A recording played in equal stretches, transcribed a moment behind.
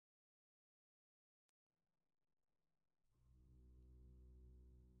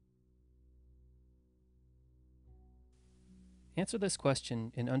Answer this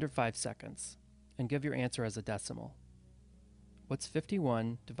question in under 5 seconds and give your answer as a decimal. What's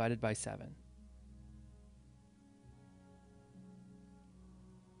 51 divided by 7?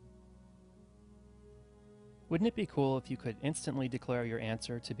 Wouldn't it be cool if you could instantly declare your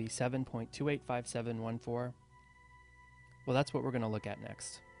answer to be 7.285714? Well, that's what we're going to look at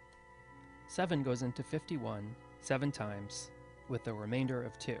next. 7 goes into 51 7 times with a remainder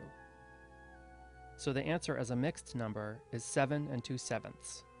of 2. So the answer as a mixed number is 7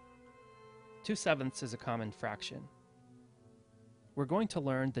 2/7. 2/7 is a common fraction. We're going to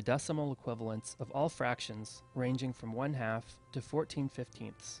learn the decimal equivalents of all fractions ranging from 1/2 to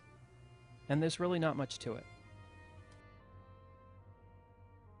 14/15. And there's really not much to it.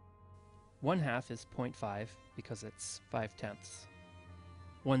 1/2 is 0.5 because it's 5/10.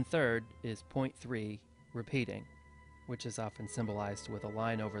 1/3 is 0.3 repeating, which is often symbolized with a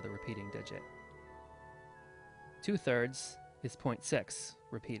line over the repeating digit. 2/3 is 0.6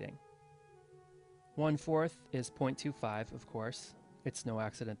 repeating. 1/4 is 0.25, of course. It's no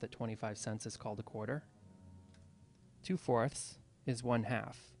accident that 25 cents is called a quarter. 2/4 is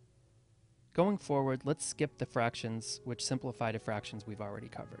 1/2. Going forward, let's skip the fractions which simplify to fractions we've already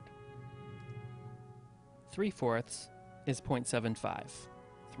covered. 3/4 is 0.75,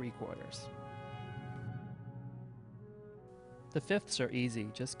 3/4. The fifths are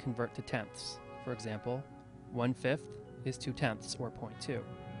easy, just convert to tenths. For example, 1/5 is 2/10 or 0.2.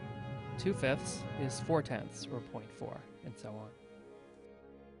 2/5 is 4/10 or 0.4, and so on.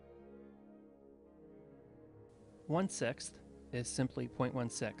 1/6 is simply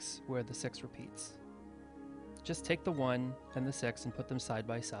 0.16, where the 6 repeats. Just take the 1 and the 6 and put them side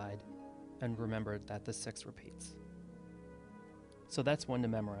by side, and remember that the 6 repeats. So that's one to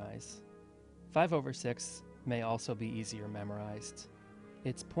memorize. 5/6 may also be easier memorized.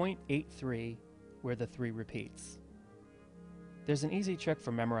 It's 0.83, where the 3 repeats. There's an easy trick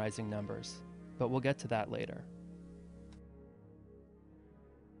for memorizing numbers, but we'll get to that later.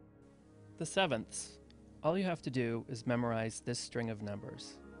 The sevenths. All you have to do is memorize this string of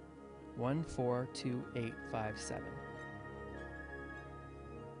numbers. 1, 4, 2, 8, 5, 7.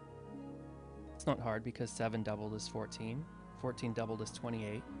 It's not hard because 7 doubled is 14, 14 doubled is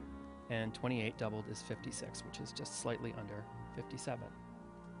 28, and 28 doubled is 56, which is just slightly under 57.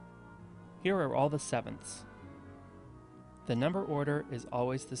 Here are all the sevenths. The number order is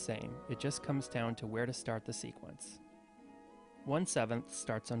always the same. It just comes down to where to start the sequence. 1/7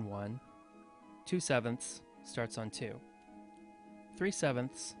 starts on 1, 2/7 starts on 2,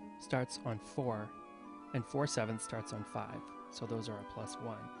 3/7 starts on 4, and 4/7 starts on 5, so those are a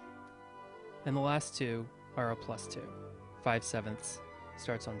 +1. And the last two are a +2. 5/7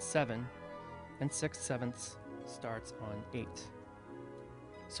 starts on 7, and 6/7 starts on 8.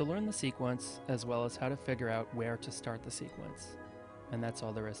 So learn the sequence as well as how to figure out where to start the sequence. And that's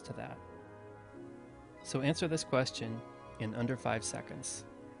all there is to that. So answer this question in under 5 seconds.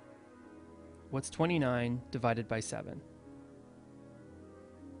 What's 29 divided by 7?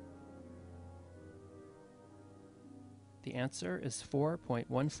 The answer is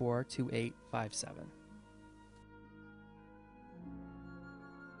 4.142857.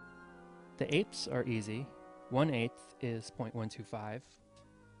 The eighths are easy. 1/8 is 0.125.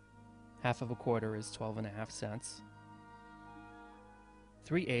 Half of a quarter is 12.5 cents.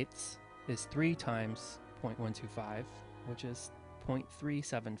 3/8 is 3 times 0.125, which is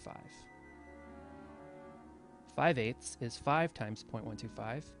 0.375. 5/8 is 5 times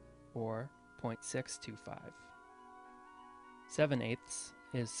 0.125, or 0.625. 7/8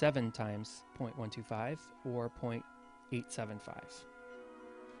 is 7 times 0.125, or 0.875.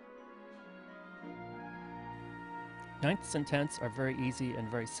 Ninths and tenths are very easy and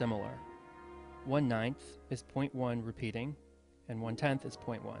very similar. 1/9 is 0.1 repeating, and 1/10 is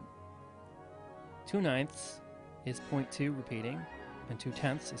 0.1. 2/9 is 0.2 repeating, and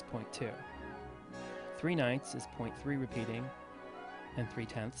 2/10 is 0.2. 3/9 is 0.3 repeating, and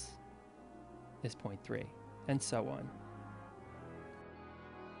 3/10 is 0.3, and so on.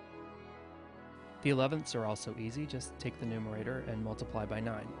 The 11ths are also easy, just take the numerator and multiply by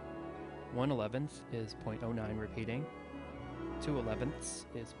 9. 1/11 is 0.09 repeating, 2/11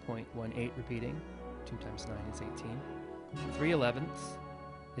 is 0.18 repeating, 2 times 9 is 18, 3/11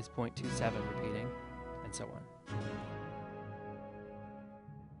 is 0.27 repeating, and so on.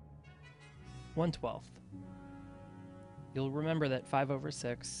 1/12. You'll remember that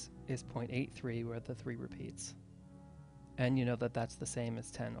 5/6 is 0.83 where the 3 repeats. And you know that that's the same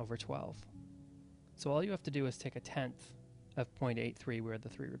as 10/12. So all you have to do is take a tenth of 0.83 where the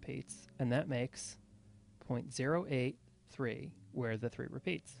 3 repeats, and that makes 0.083 where the 3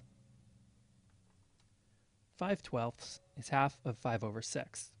 repeats. 5/12 is half of 5 over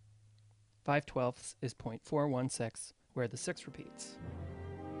 6. 5/12 is 0.416, where the 6 repeats.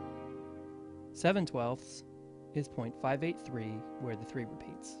 7/12 is 0.583, where the 3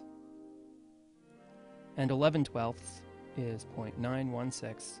 repeats. And 11/12 is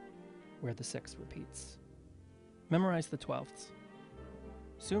 0.916, where the 6 repeats. Memorize the 12ths.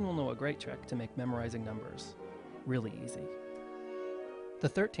 Soon we'll know a great trick to make memorizing numbers really easy. The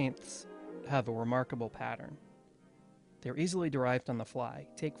 13ths have a remarkable pattern. They're easily derived on the fly.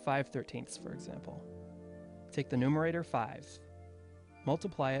 Take 5/13ths, for example. Take the numerator 5,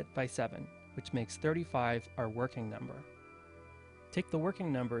 multiply it by 7, which makes 35 our working number. Take the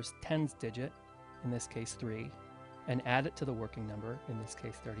working number's tens digit, in this case 3, and add it to the working number, in this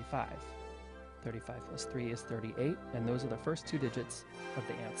case 35. 35 plus 3 is 38, and those are the first 2 digits of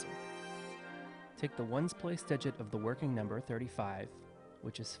the answer. Take the ones place digit of the working number 35,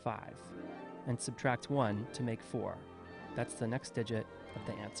 which is 5, and subtract 1 to make 4. That's the next digit of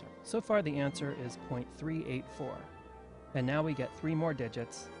the answer. So far the answer is 0.384, and now we get 3 more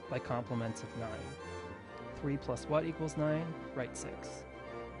digits by complements of 9. 3 plus what equals 9? Write 6.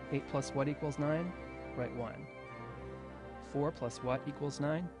 8 plus what equals 9? Write 1. 4 plus what equals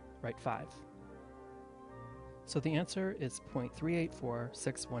 9? Write 5. So the answer is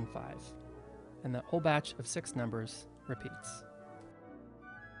 0.384615, and that whole batch of 6 numbers repeats.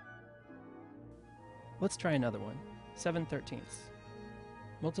 Let's try another one. 7/13.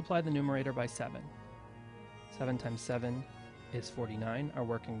 Multiply the numerator by 7. 7 times 7 is 49, our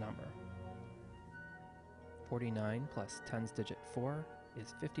working number. 49 plus tens digit 4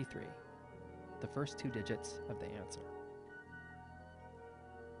 is 53, the first 2 digits of the answer.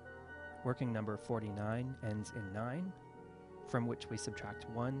 Working number 49 ends in 9, from which we subtract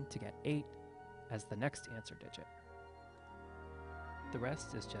 1 to get 8 as the next answer digit. The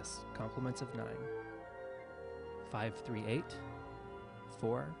rest is just complements of 9. 5, 3, 8,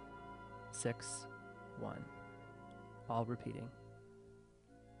 4, 6, 1, all repeating.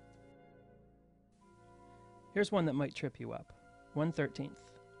 Here's one that might trip you up. 1/13.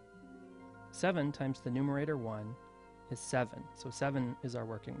 7 times the numerator 1 is 7, so 7 is our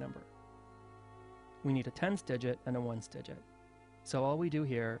working number. We need a tens digit and a ones digit, so all we do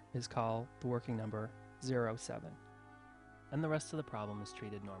here is call the working number 07, and the rest of the problem is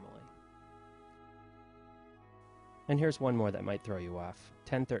treated normally. And here's one more that might throw you off.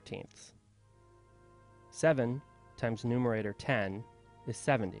 10/13. 7 times numerator 10 is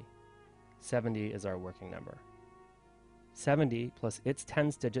 70. 70 is our working number. 70 plus its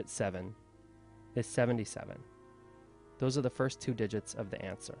tens digit 7 is 77. Those are the first 2 digits of the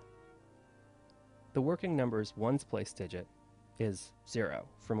answer. The working number's ones place digit is 0,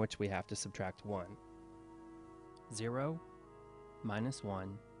 from which we have to subtract 1. 0 minus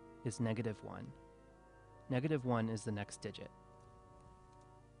 1 is -1. -1 is the next digit.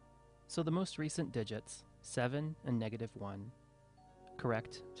 So the most recent digits, 7 and -1,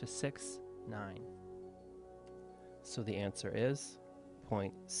 correct to 6, 9. So the answer is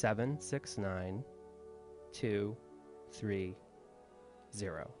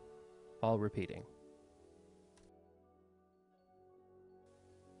 0.769230, all repeating.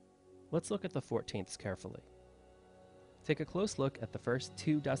 Let's look at the 14ths carefully. Take a close look at the first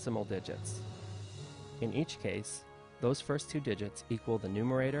 2 decimal digits. In each case, those first 2 digits equal the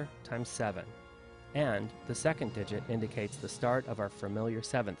numerator times 7, and the second digit indicates the start of our familiar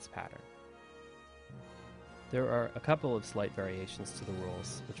sevenths pattern. There are a couple of slight variations to the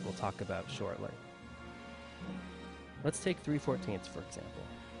rules, which we'll talk about shortly. Let's take 3/14, for example.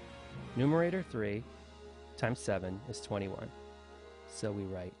 Numerator 3 times 7 is 21, so we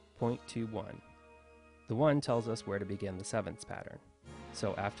write 0.21. The 1 tells us where to begin the sevenths pattern,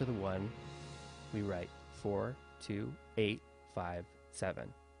 so after the 1, we write 4, 2, 8, 5,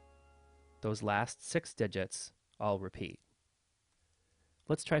 7. Those last 6 digits all repeat.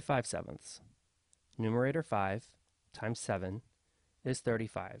 Let's try 5/7. Numerator 5 times 7 is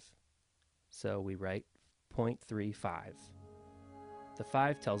 35, so we write 0.35. The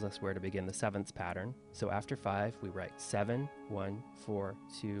 5 tells us where to begin the sevenths pattern, so after 5 we write 7, 1, 4,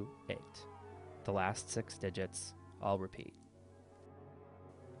 2, 8. The last 6 digits all repeat.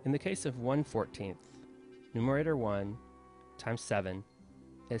 In the case of 1/14, numerator 1 times 7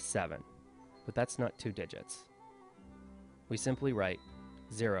 is 7, but that's not 2 digits. We simply write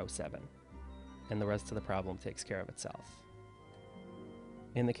 07, and the rest of the problem takes care of itself.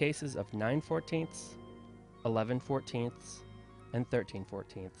 In the cases of 9/14, 11/14, and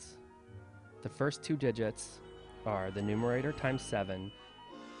 13/14, the first 2 digits are the numerator times 7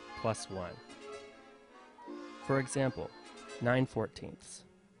 plus 1. For example, 9/14.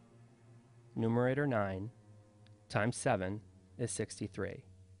 Numerator 9 times 7 is 63,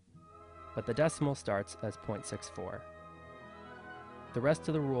 but the decimal starts as 0.64. The rest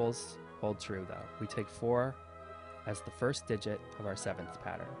of the rules hold true though. We take 4 as the first digit of our 7th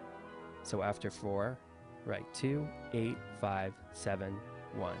pattern. So after 4, write 2, 8, 5, 7,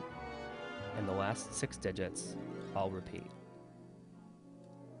 1. And the last 6 digits all repeat.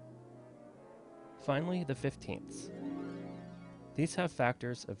 Finally, the 15ths. These have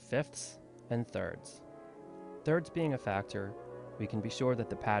factors of fifths and thirds. Thirds being a factor, we can be sure that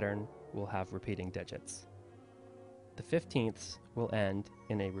the pattern will have repeating digits. The 15ths will end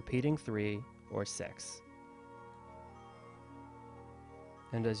in a repeating 3 or 6.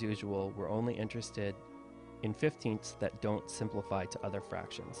 And as usual, we're only interested in 15ths that don't simplify to other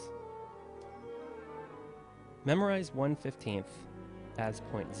fractions. Memorize 1/15th as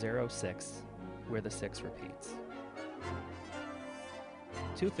 0.06, where the 6 repeats.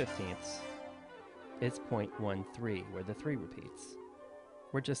 2/15ths is 0.13, where the 3 repeats.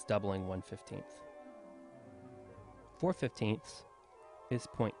 We're just doubling 1/15th. 4/15ths is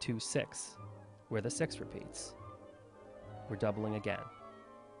 0.26, where the 6 repeats. We're doubling again.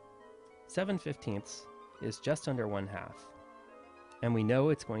 7/15ths is just under 1/2, and we know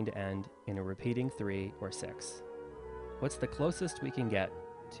it's going to end in a repeating 3 or 6. What's the closest we can get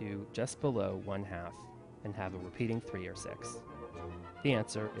to just below 1/2 and have a repeating 3 or 6? The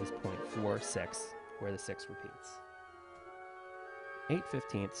answer is 0.46, where the 6 repeats.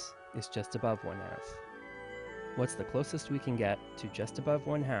 8/15ths is just above 1/2. What's the closest we can get to just above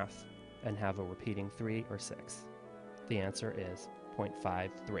 1/2 and have a repeating 3 or 6? The answer is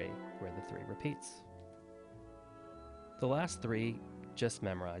 0.53, where the 3 repeats. The last 3, just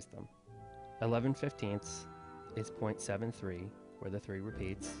memorize them. 11/15ths is 0.73, where the 3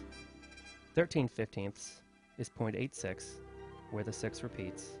 repeats. 13/15ths is 0.86, where the 6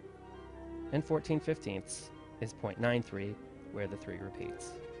 repeats. And 14/15ths is 0.93, where the 3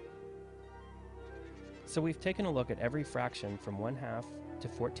 repeats. So we've taken a look at every fraction from 1/2 to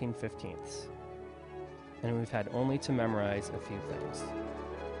 14/15ths, and we've had only to memorize a few things.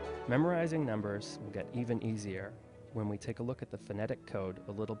 Memorizing numbers will get even easier when we take a look at the phonetic code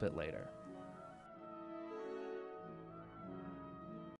a little bit later.